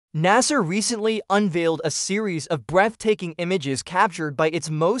NASA recently unveiled a series of breathtaking images captured by its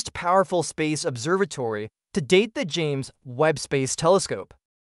most powerful space observatory to date, the James Webb Space Telescope.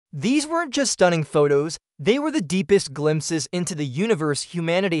 These weren't just stunning photos, they were the deepest glimpses into the universe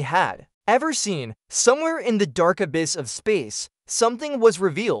humanity had ever seen. Somewhere in the dark abyss of space, something was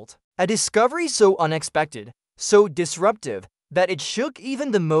revealed, a discovery so unexpected, so disruptive, that it shook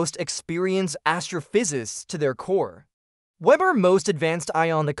even the most experienced astrophysicists to their core. Webb's most advanced eye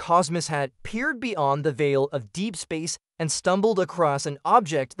on the cosmos had peered beyond the veil of deep space and stumbled across an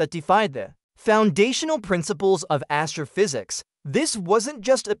object that defied the foundational principles of astrophysics. This wasn't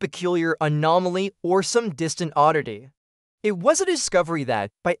just a peculiar anomaly or some distant oddity. It was a discovery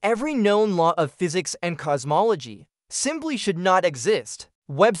that, by every known law of physics and cosmology, simply should not exist.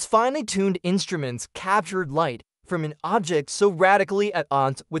 Webb's finely tuned instruments captured light from an object so radically at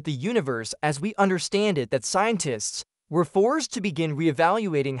odds with the universe as we understand it that scientists were forced to begin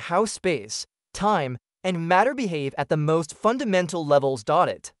reevaluating how space, time, and matter behave at the most fundamental levels.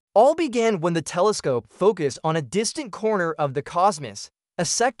 It all began when the telescope focused on a distant corner of the cosmos, a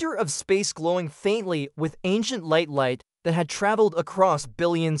sector of space glowing faintly with ancient light that had traveled across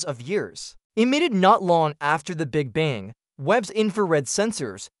billions of years. Emitted not long after the Big Bang, Webb's infrared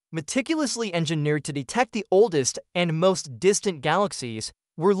sensors, meticulously engineered to detect the oldest and most distant galaxies,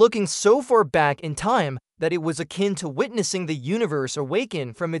 were looking so far back in time that it was akin to witnessing the universe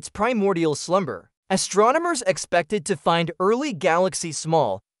awaken from its primordial slumber. Astronomers expected to find early galaxy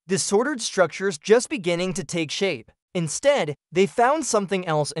small, disordered structures just beginning to take shape. Instead, they found something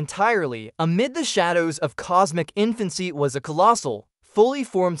else entirely. Amid the shadows of cosmic infancy was a colossal, fully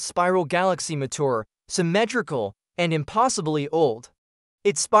formed spiral galaxy, mature, symmetrical, and impossibly old.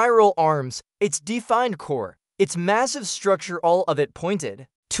 Its spiral arms, its defined core, its massive structure, all of it pointed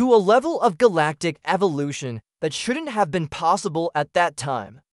to a level of galactic evolution that shouldn't have been possible at that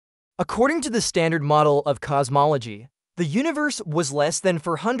time. According to the standard model of cosmology, the universe was less than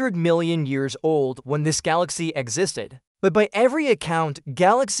 400 million years old when this galaxy existed. But by every account,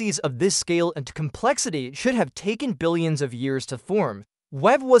 galaxies of this scale and complexity should have taken billions of years to form.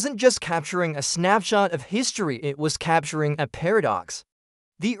 Webb wasn't just capturing a snapshot of history, it was capturing a paradox.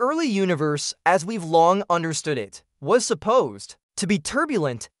 The early universe, as we've long understood it, was supposed to be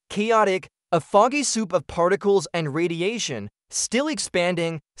turbulent, chaotic, a foggy soup of particles and radiation, still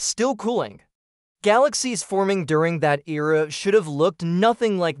expanding, still cooling. Galaxies forming during that era should have looked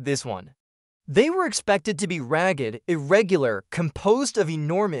nothing like this one. They were expected to be ragged, irregular, composed of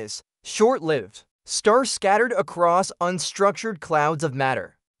enormous, short-lived stars scattered across unstructured clouds of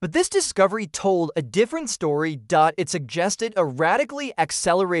matter. But this discovery told a different story. It suggested a radically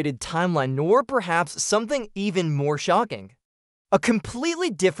accelerated timeline, or perhaps something even more shocking, a completely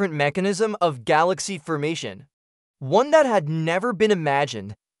different mechanism of galaxy formation, one that had never been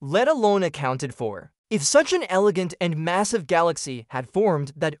imagined, let alone accounted for. If such an elegant and massive galaxy had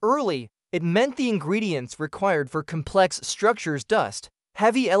formed that early, it meant the ingredients required for complex structures, dust,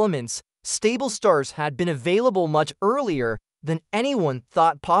 heavy elements, stable stars had been available much earlier than anyone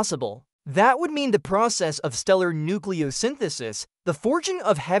thought possible. That would mean the process of stellar nucleosynthesis, the forging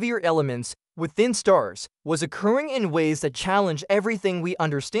of heavier elements within stars, was occurring in ways that challenge everything we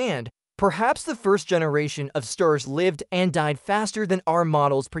understand. Perhaps the first generation of stars lived and died faster than our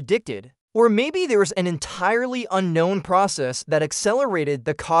models predicted. Or maybe there's an entirely unknown process that accelerated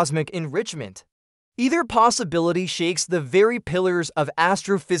the cosmic enrichment. Either possibility shakes the very pillars of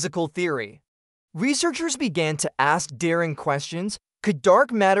astrophysical theory. Researchers began to ask daring questions. Could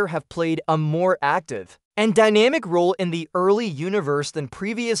dark matter have played a more active and dynamic role in the early universe than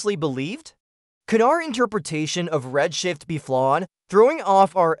previously believed? Could our interpretation of redshift be flawed, throwing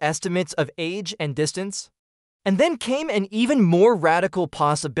off our estimates of age and distance? And then came an even more radical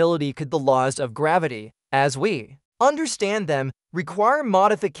possibility. Could the laws of gravity, as we understand them, require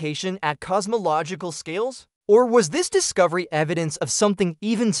modification at cosmological scales? Or was this discovery evidence of something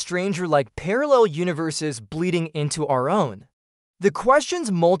even stranger, like parallel universes bleeding into our own? The questions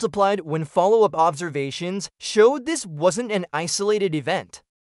multiplied when follow-up observations showed this wasn't an isolated event.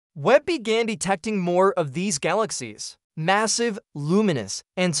 Webb began detecting more of these galaxies, massive, luminous,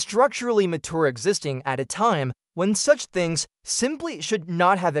 and structurally mature, existing at a time when such things simply should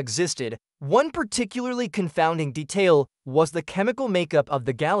not have existed. One particularly confounding detail was the chemical makeup of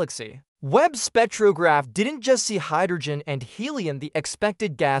the galaxy. Webb's spectrograph didn't just see hydrogen and helium, the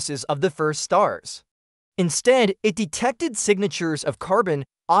expected gases of the first stars. Instead, it detected signatures of carbon,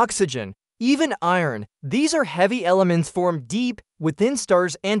 oxygen, even iron. These are heavy elements formed deep within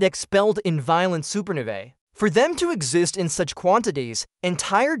stars and expelled in violent supernovae. For them to exist in such quantities,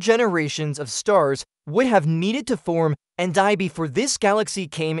 entire generations of stars would have needed to form and die before this galaxy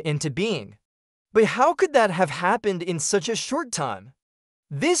came into being. But how could that have happened in such a short time?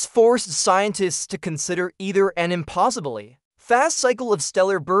 This forced scientists to consider either an impossibly fast cycle of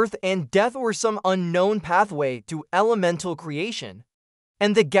stellar birth and death or some unknown pathway to elemental creation.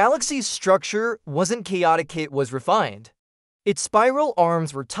 And the galaxy's structure wasn't chaotic, it was refined. Its spiral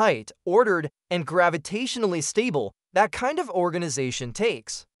arms were tight, ordered, and gravitationally stable. That kind of organization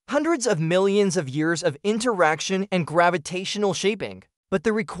takes hundreds of millions of years of interaction and gravitational shaping. But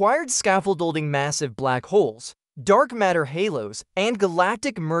the required scaffolding, massive black holes, dark matter halos, and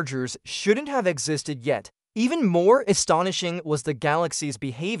galactic mergers shouldn't have existed yet. Even more astonishing was the galaxy's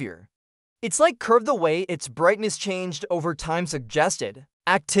behavior. It's like curved the way its brightness changed over time suggested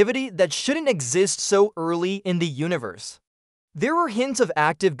activity that shouldn't exist so early in the universe. There were hints of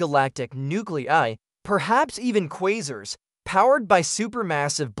active galactic nuclei, perhaps even quasars, powered by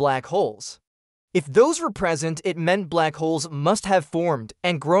supermassive black holes. If those were present, it meant black holes must have formed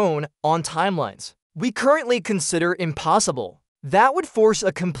and grown on timelines we currently consider impossible. That would force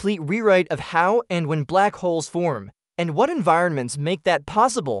a complete rewrite of how and when black holes form, and what environments make that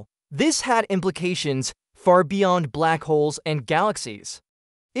possible. This had implications far beyond black holes and galaxies.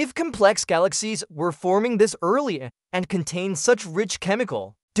 If complex galaxies were forming this early and contained such rich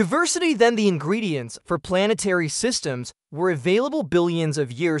chemical diversity, then the ingredients for planetary systems were available billions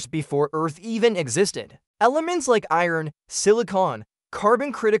of years before Earth even existed. Elements like iron, silicon,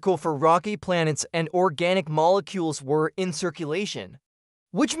 carbon critical for rocky planets, and organic molecules were in circulation,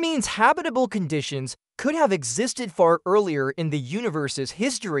 which means habitable conditions could have existed far earlier in the universe's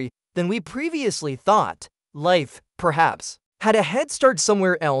history than we previously thought. Life, perhaps, had a head start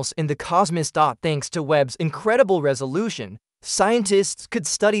somewhere else in the cosmos. Thanks to Webb's incredible resolution, scientists could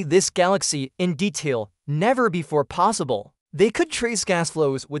study this galaxy in detail never before possible. They could trace gas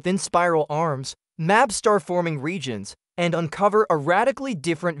flows within spiral arms, map star-forming regions, and uncover a radically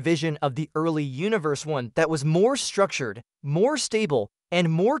different vision of the early universe, one that was more structured, more stable, and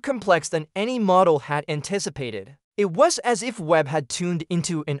more complex than any model had anticipated. It was as if Webb had tuned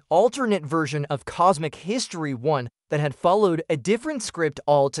into an alternate version of cosmic history, one that had followed a different script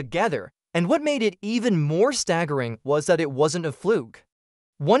altogether. And what made it even more staggering was that it wasn't a fluke.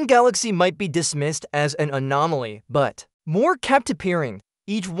 One galaxy might be dismissed as an anomaly, but more kept appearing.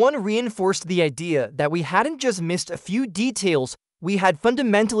 Each one reinforced the idea that we hadn't just missed a few details, we had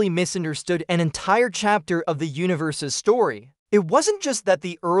fundamentally misunderstood an entire chapter of the universe's story. It wasn't just that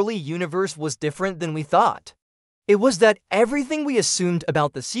the early universe was different than we thought. It was that everything we assumed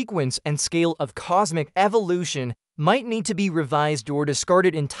about the sequence and scale of cosmic evolution might need to be revised or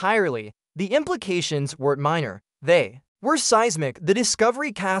discarded entirely. The implications weren't minor. They were seismic. The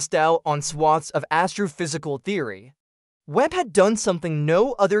discovery cast doubt on swaths of astrophysical theory. Webb had done something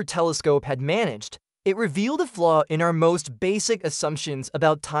no other telescope had managed. It revealed a flaw in our most basic assumptions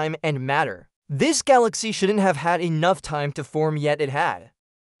about time and matter. This galaxy shouldn't have had enough time to form, yet it had.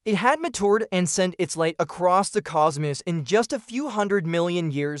 It had matured and sent its light across the cosmos in just a few 100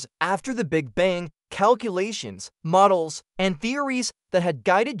 million years after the Big Bang. Calculations, models, and theories that had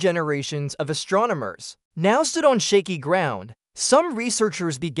guided generations of astronomers now stood on shaky ground. Some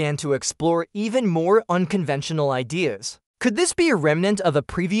researchers began to explore even more unconventional ideas. Could this be a remnant of a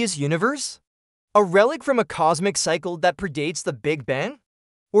previous universe? A relic from a cosmic cycle that predates the Big Bang?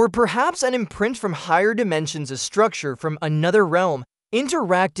 Or perhaps an imprint from higher dimensions, a structure from another realm,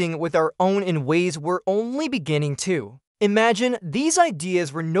 interacting with our own in ways we're only beginning to imagine? These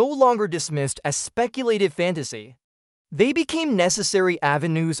ideas were no longer dismissed as speculative fantasy. They became necessary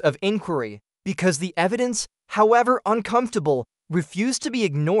avenues of inquiry because the evidence, however uncomfortable, refused to be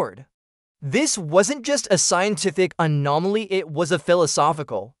ignored. This wasn't just a scientific anomaly, it was a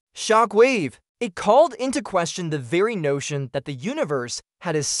philosophical shockwave. It called into question the very notion that the universe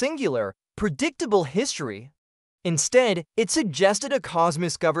had a singular, predictable history. Instead, it suggested a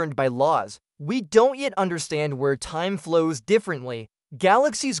cosmos governed by laws we don't yet understand, where time flows differently,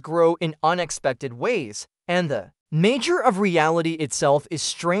 galaxies grow in unexpected ways, and the nature of reality itself is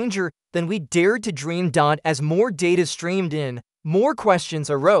stranger than we dared to dream. As more data streamed in, more questions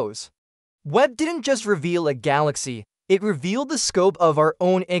arose. Webb didn't just reveal a galaxy, it revealed the scope of our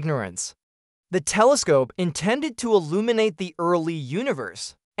own ignorance. The telescope, intended to illuminate the early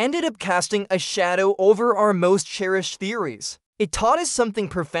universe, ended up casting a shadow over our most cherished theories. It taught us something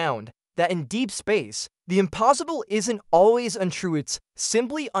profound, that in deep space, the impossible isn't always untrue, it's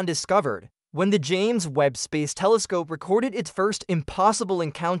simply undiscovered. When the James Webb Space Telescope recorded its first impossible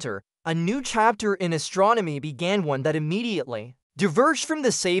encounter, a new chapter in astronomy began, one that immediately diverged from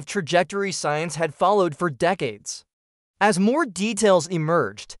the safe trajectory science had followed for decades. As more details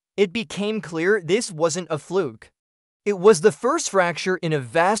emerged, It became clear this wasn't a fluke. It was the first fracture in a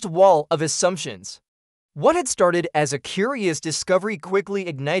vast wall of assumptions. What had started as a curious discovery quickly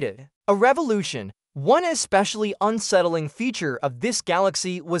ignited a revolution. One especially unsettling feature of this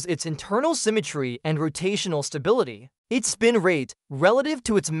galaxy was its internal symmetry and rotational stability. Its spin rate, relative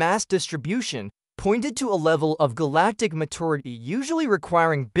to its mass distribution, pointed to a level of galactic maturity usually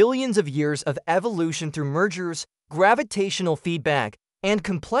requiring billions of years of evolution through mergers, gravitational feedback, and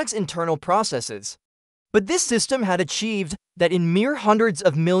complex internal processes. But this system had achieved that in mere hundreds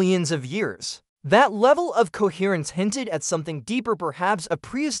of millions of years. That level of coherence hinted at something deeper, perhaps a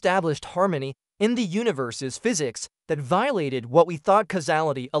pre-established harmony in the universe's physics that violated what we thought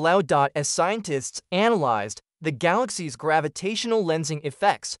causality allowed. As scientists analyzed the galaxy's gravitational lensing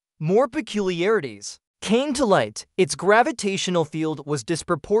effects, more peculiarities came to light. Its gravitational field was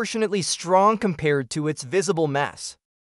disproportionately strong compared to its visible mass.